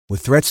With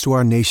threats to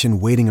our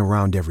nation waiting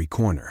around every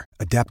corner,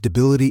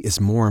 adaptability is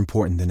more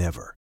important than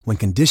ever. When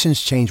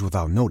conditions change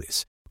without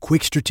notice,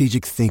 quick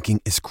strategic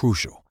thinking is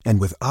crucial.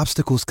 And with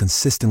obstacles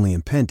consistently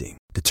impending,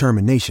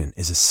 determination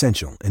is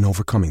essential in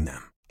overcoming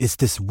them. It's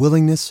this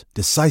willingness,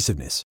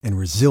 decisiveness, and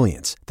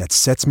resilience that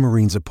sets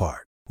Marines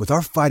apart. With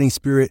our fighting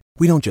spirit,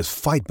 we don't just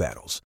fight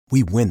battles,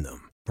 we win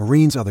them.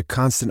 Marines are the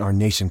constant our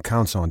nation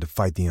counts on to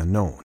fight the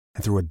unknown.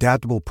 And through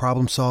adaptable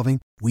problem solving,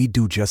 we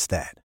do just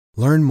that.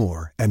 Learn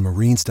more at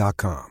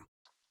marines.com.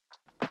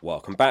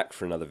 Welcome back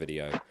for another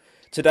video.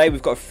 Today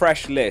we've got a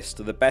fresh list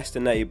of the best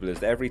enablers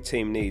that every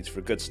team needs for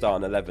a good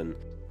start in 11.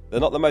 They're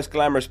not the most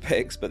glamorous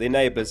picks, but the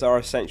enablers are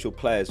essential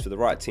players for the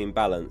right team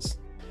balance.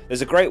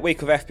 There's a great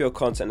week of FPL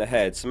content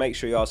ahead, so make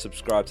sure you are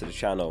subscribed to the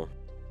channel.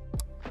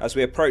 As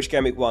we approach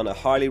Game Week 1, I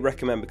highly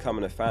recommend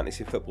becoming a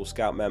Fantasy Football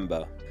Scout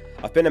member.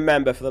 I've been a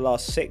member for the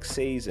last 6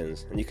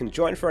 seasons, and you can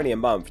join for only a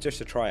month just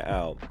to try it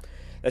out.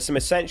 There's some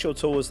essential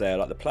tools there,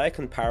 like the player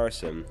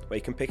comparison, where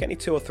you can pick any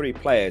 2 or 3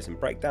 players and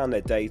break down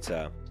their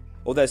data.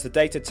 Or there's the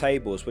data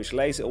tables, which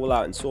lays it all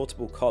out in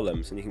sortable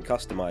columns and you can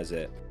customize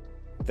it.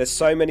 There's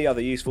so many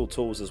other useful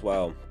tools as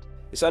well.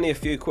 It's only a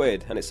few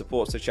quid and it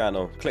supports the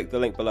channel. Click the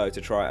link below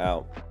to try it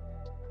out.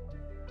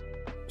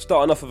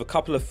 Starting off with a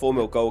couple of 4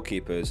 mil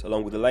goalkeepers,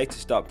 along with the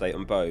latest update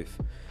on both.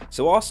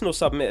 So Arsenal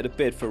submitted a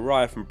bid for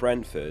Raya from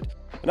Brentford,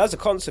 and as a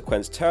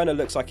consequence Turner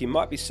looks like he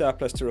might be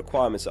surplus to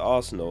requirements at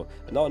Arsenal,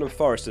 and Nottingham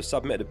Forest have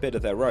submitted a bid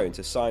of their own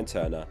to sign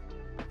Turner.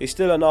 He's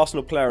still an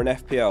Arsenal player in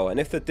FPL, and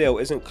if the deal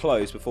isn't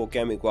closed before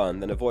Game Week 1,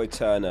 then avoid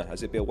Turner,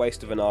 as it'd be a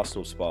waste of an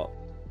Arsenal spot.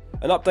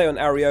 An update on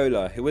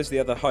Areola, who is the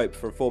other hope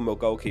for a 4 mil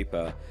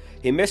goalkeeper.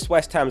 He missed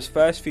West Ham's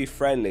first few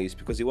friendlies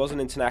because he was on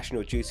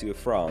international duty with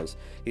France.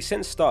 He's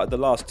since started the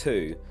last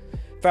 2.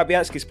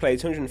 Fabianski's played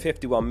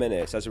 251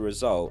 minutes as a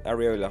result,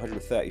 Areola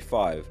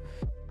 135.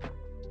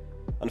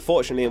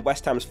 Unfortunately, in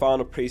West Ham's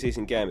final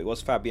pre-season game, it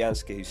was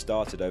Fabianski who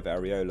started over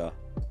Areola.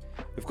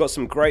 We've got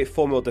some great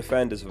 4 mil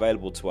defenders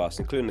available to us,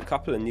 including a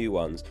couple of new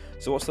ones,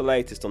 so what's the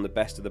latest on the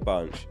best of the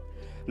bunch?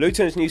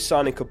 Luton's new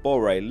signing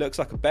Kabore looks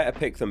like a better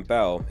pick than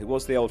Bell, who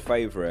was the old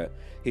favourite.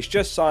 He's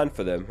just signed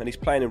for them and he's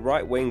playing in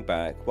right wing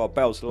back, while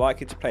Bell's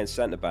likely to play in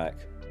centre back.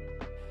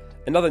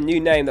 Another new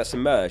name that's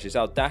emerged is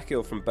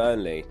Al-Dakhil from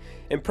Burnley.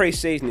 In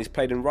pre-season he's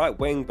played in right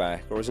wing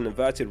back or as an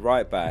inverted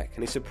right back,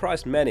 and he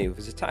surprised many with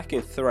his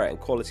attacking threat and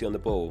quality on the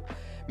ball.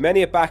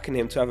 Many are backing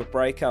him to have a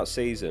breakout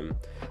season.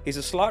 He's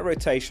a slight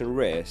rotation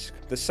risk.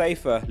 The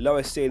safer,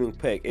 lower ceiling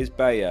pick is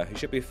Bayer, who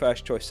should be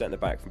first choice centre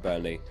back from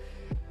Burnley.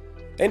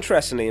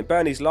 Interestingly, in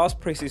Burnley's last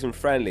pre-season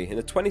friendly, in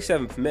the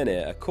 27th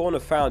minute, a corner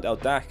found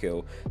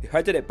Al-Dakhil, who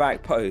headed it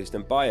back post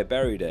and Bayer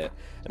buried it,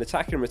 an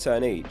attacking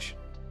return each.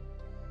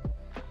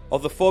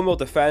 Of the 4 mil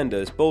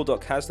defenders,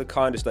 Bulldog has the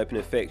kindest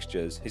opening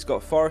fixtures. He's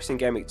got Forest in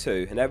Game Week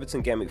 2 and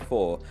Everton Game Week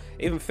 4,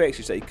 even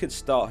fixtures that you could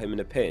start him in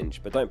a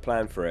pinch, but don't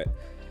plan for it.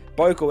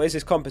 Bogle is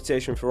his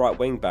competition for right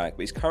wing back,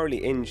 but he's currently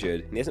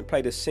injured and he hasn't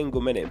played a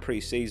single minute in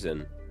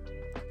pre-season.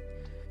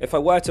 If I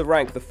were to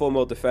rank the 4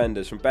 mil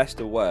defenders from best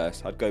to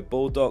worst, I'd go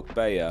Bulldog,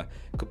 Bayer,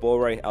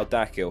 Kabore,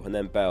 Al-Dakhil and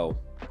then Bell.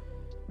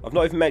 I've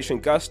not even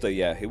mentioned Gusto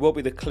yet, who will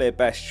be the clear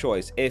best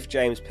choice if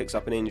James picks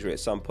up an injury at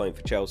some point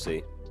for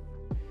Chelsea.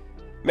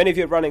 Many of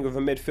you are running with a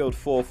midfield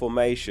 4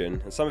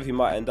 formation, and some of you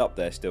might end up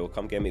there still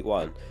come Game Week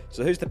 1,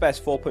 so who's the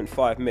best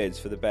 4.5 mids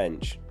for the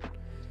bench?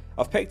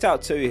 I've picked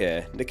out 2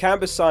 here.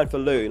 Nakamba's signed for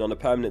Luton on a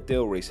permanent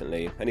deal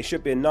recently, and he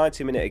should be a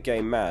 90 minute a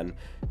game man,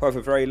 however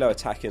very low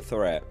attacking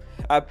threat.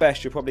 At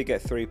best you'll probably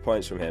get 3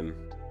 points from him.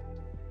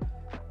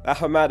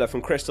 Ahmada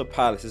from Crystal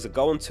Palace is a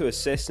goal and 2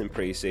 assists in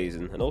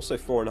pre-season, and also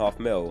 4.5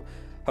 mil.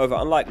 However,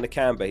 unlike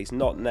Nakamba, he's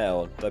not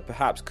nailed, though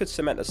perhaps could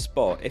cement a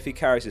spot if he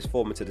carries his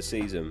form into the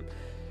season.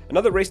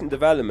 Another recent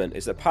development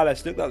is that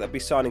Palace look like they'll be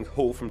signing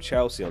Hall from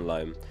Chelsea on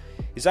loan.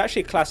 He's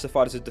actually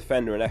classified as a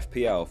defender in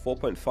FPL,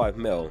 4.5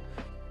 mil.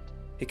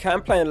 He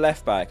can play in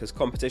left back as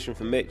competition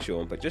for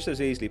Mitchell, but just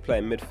as easily play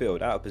in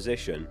midfield out of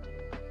position.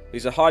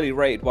 He's a highly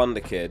rated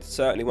wonder kid,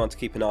 certainly one to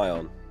keep an eye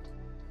on.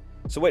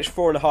 So which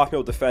 4.5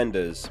 mil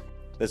defenders?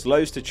 There's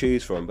loads to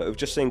choose from, but we've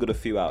just singled a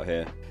few out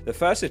here. The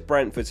first is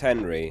Brentford's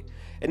Henry.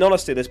 In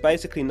honesty, there's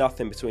basically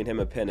nothing between him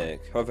and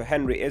Pinnock. However,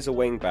 Henry is a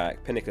wing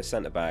back, Pinnock a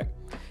centre back.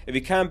 If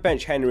you can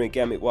bench Henry in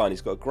Game Week 1,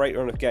 he's got a great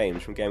run of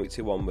games from Game Week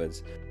 2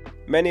 onwards.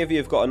 Many of you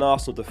have got an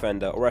Arsenal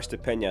defender or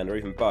Estepinian or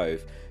even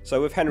both,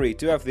 so with Henry you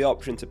do have the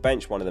option to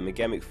bench one of them in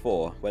Game Week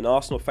 4 when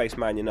Arsenal face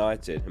Man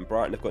United and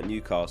Brighton have got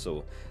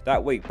Newcastle.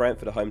 That week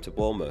Brentford are home to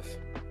Bournemouth.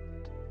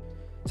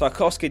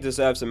 Tarkowski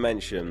deserves a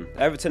mention.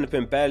 Everton have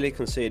been barely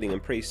conceding in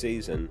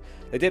pre-season.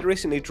 They did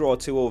recently draw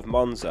 2-2 with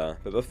Monza,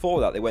 but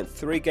before that they went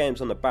 3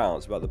 games on the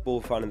bounce without the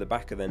ball finding the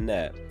back of their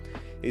net.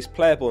 He's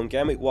playable in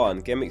Game Week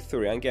 1, Game Week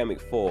 3 and Game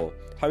Week 4,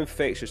 home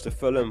fixtures to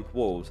Fulham,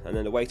 Wolves and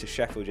then away to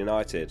Sheffield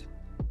United.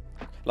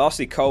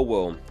 Lastly,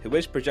 Colwill, who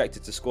is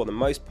projected to score the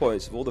most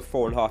points of all the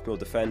 4.5 mil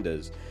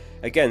defenders.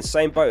 Again,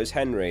 same boat as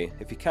Henry.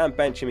 If you can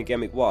bench him in Game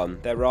Week 1,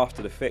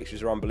 thereafter the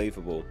fixtures are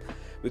unbelievable.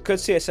 We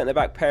could see a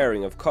centre-back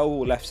pairing of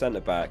Colwill left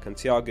centre-back and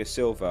Thiago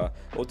Silva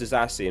or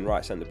Disasi in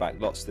right centre-back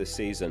lots this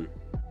season.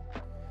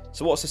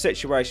 So what's the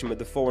situation with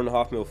the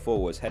 $4.5 million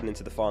forwards heading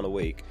into the final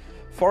week?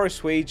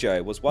 Forrest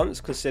Huijo was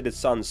once considered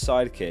Son's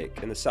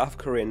sidekick in the South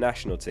Korean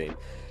national team.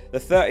 The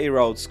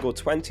 30-year-old scored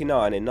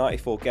 29 in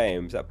 94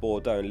 games at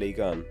Bordeaux in Ligue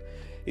 1.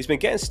 He's been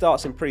getting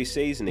starts in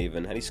pre-season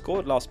even, and he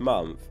scored last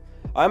month.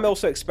 I am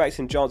also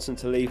expecting Johnson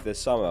to leave this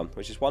summer,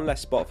 which is one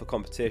less spot for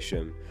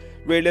competition.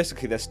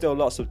 Realistically, there's still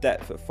lots of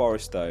depth at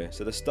Forest though,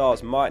 so the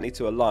stars might need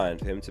to align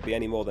for him to be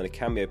any more than a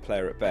cameo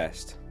player at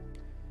best.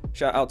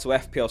 Shout out to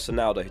FPL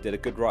Sonaldo, who did a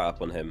good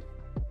write-up on him.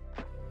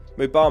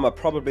 Mubama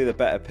probably the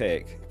better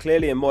pick,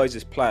 clearly in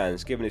Moyes'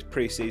 plans given his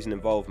pre-season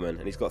involvement,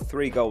 and he's got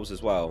 3 goals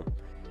as well.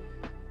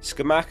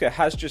 Scamacca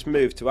has just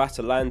moved to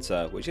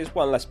Atalanta, which is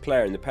one less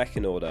player in the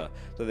pecking order,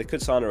 though they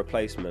could sign a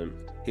replacement.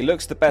 He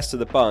looks the best of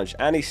the bunch,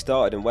 and he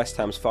started in West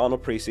Ham's final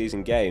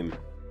pre-season game.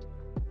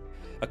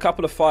 A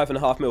couple of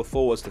 $5.5 million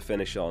forwards to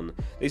finish on.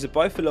 These are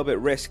both a little bit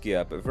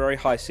riskier, but very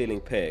high ceiling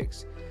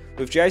picks.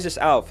 With Jesus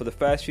out for the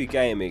first few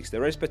game weeks,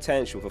 there is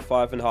potential for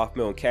 $5.5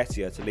 million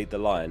Nketiah to lead the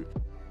line.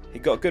 He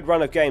got a good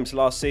run of games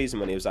last season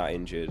when he was out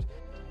injured.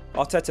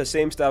 Arteta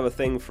seems to have a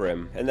thing for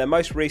him. In their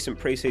most recent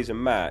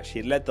pre-season match,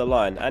 he led the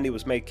line and he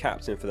was made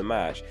captain for the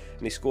match,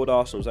 and he scored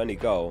Arsenal's only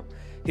goal.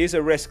 He's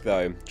a risk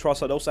though.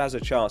 Trossard also has a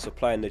chance of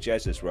playing the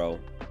Jesus role.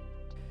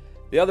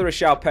 The other is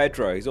João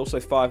Pedro. He's also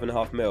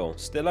 $5.5 million,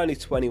 still only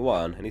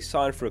 21, and he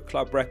signed for a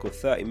club record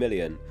 $30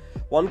 million.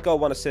 1 goal,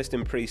 1 assist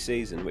in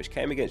pre-season, which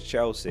came against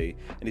Chelsea,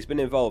 and he's been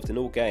involved in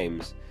all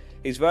games.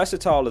 He's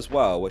versatile as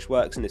well, which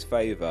works in his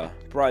favour.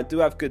 Brighton do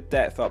have good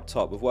depth up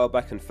top with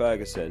Welbeck and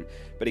Ferguson,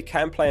 but he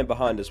can play in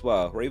behind as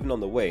well, or even on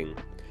the wing.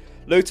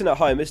 Luton at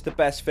home is the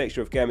best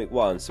fixture of Game Week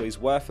 1, so he's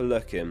worth a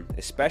look in,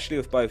 especially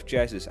with both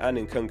Jesus and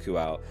Nkunku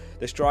out.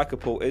 The striker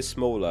pool is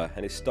smaller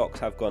and his stocks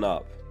have gone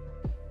up.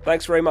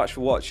 Thanks very much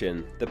for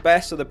watching. The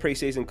best of the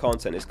pre-season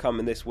content is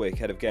coming this week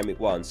ahead of Game Week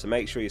 1, so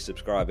make sure you're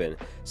subscribing.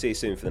 See you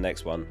soon for the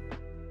next one.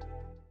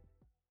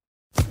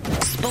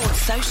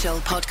 Sports Social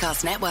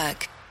Podcast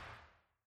Network.